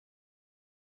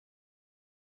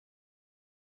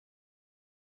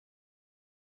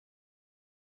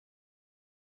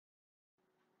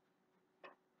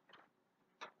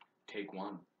Take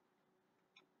one.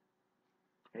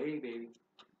 Hey, baby.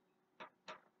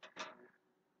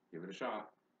 Give it a shot.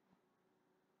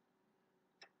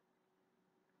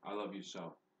 I love you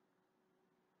so.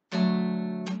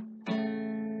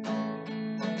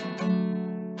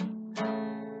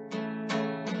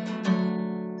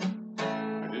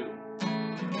 I do.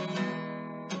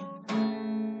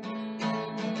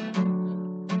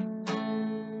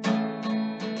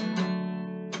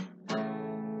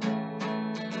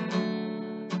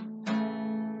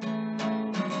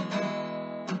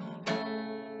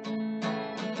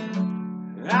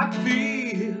 I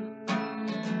feel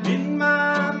in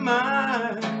my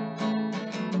mind,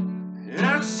 and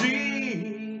I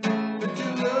see that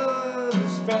your love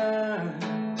is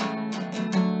fine.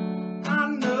 I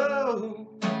know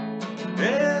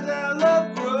as our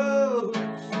love grows,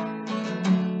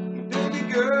 baby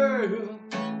girl,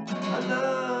 I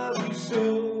love you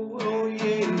so, oh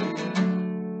yeah.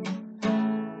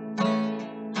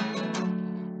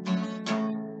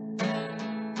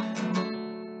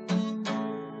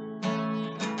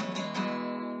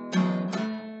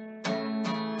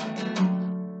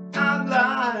 Our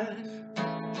life,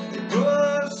 it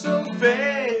goes so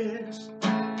fast.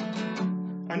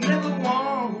 I never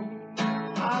want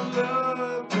our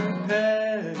love to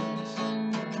pass.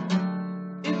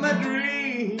 In my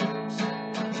dreams,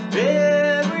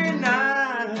 every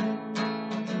night,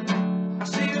 I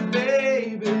see a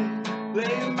baby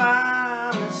laying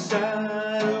by my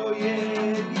side. Oh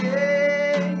yeah,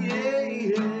 yeah, yeah,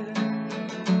 yeah.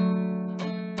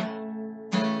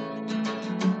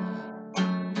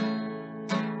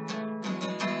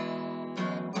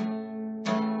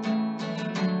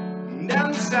 Down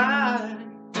inside,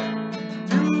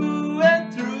 through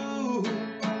and through,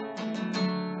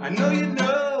 I know you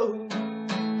know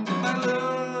my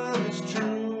love is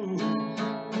true.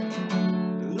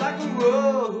 Like a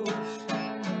rose,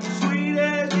 sweet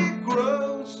as it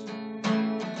grows,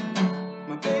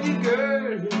 my baby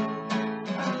girl,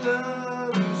 I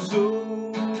love you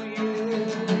so,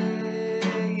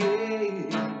 yeah,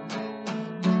 yeah.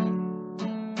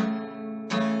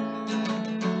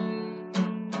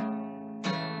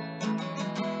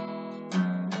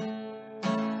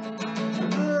 I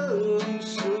love you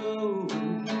so.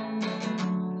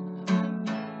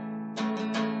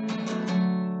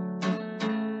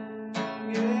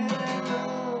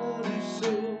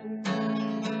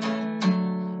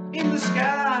 In the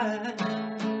sky,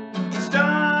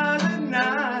 stars at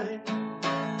night,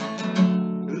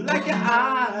 like your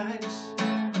eyes,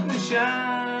 they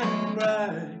shine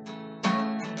bright.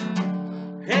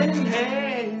 Hand in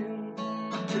hand,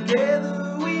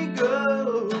 together we go.